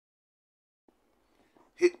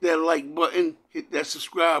Hit that like button. Hit that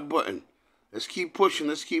subscribe button. Let's keep pushing.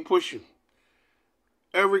 Let's keep pushing.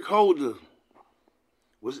 Eric Holder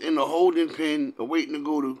was in the holding pen awaiting to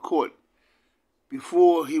go to court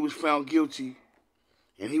before he was found guilty,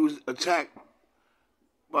 and he was attacked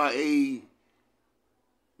by a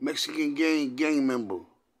Mexican gang member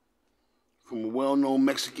from a well-known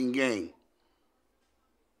Mexican gang.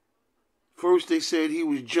 First, they said he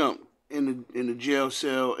was jumped in the jail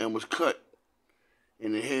cell and was cut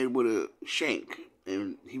in the head with a shank,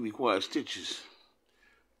 and he required stitches,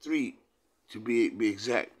 3 to be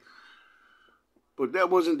exact. But that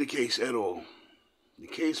wasn't the case at all. The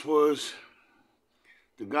case was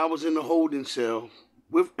the guy was in the holding cell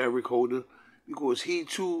with Eric Holder because he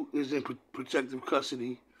too is in protective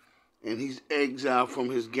custody, and he's exiled from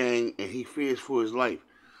his gang and he fears for his life.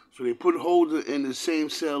 So they put Holder in the same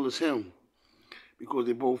cell as him because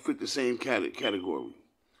they both fit the same category.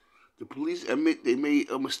 The police admit they made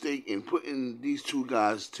a mistake in putting these two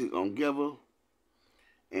guys together.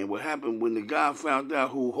 And what happened when the guy found out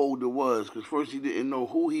who Holder was, because first he didn't know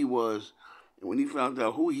who he was, and when he found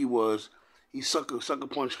out who he was, he sucker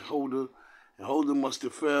punched Holder, and Holder must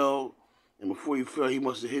have fell, and before he fell, he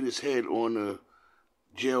must have hit his head on the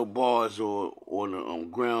jail bars or on the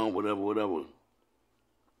ground, whatever.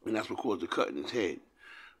 And that's what caused the cut in his head.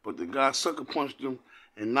 But the guy sucker punched him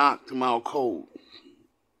and knocked him out cold.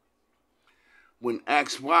 When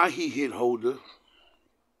asked why he hit Holder,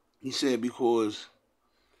 he said because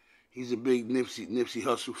he's a big Nipsey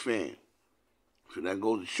Hussle fan. So that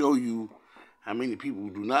goes to show you how many people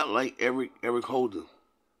do not like Eric Holder.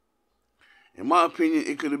 In my opinion,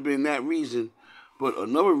 it could have been that reason, but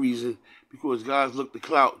another reason, because guys look to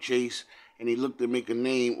clout chase, and they look to make a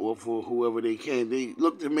name or for whoever they can. They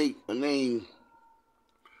look to make a name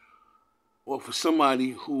or for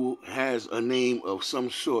somebody who has a name of some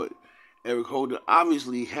sort. Eric Holder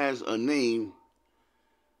obviously has a name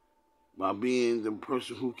by being the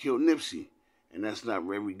person who killed Nipsey, and that's not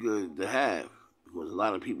very good to have because a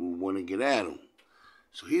lot of people want to get at him.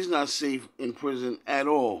 So he's not safe in prison at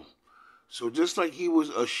all. So just like he was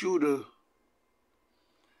a shooter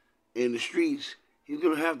in the streets, he's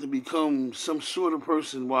going to have to become some sort of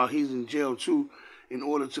person while he's in jail too in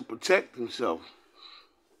order to protect himself.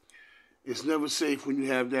 It's never safe when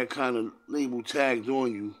you have that kind of label tagged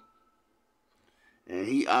on you, and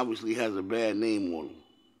he obviously has a bad name on him.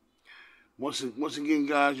 Once again,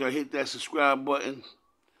 guys, y'all hit that subscribe button.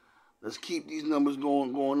 Let's keep these numbers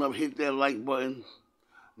going up. Hit that like button,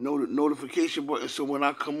 notification button, so when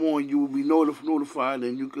I come on, you will be notified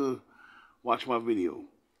and you can watch my video.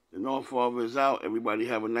 The North Father is out. Everybody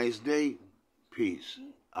have a nice day. Peace.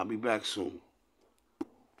 I'll be back soon.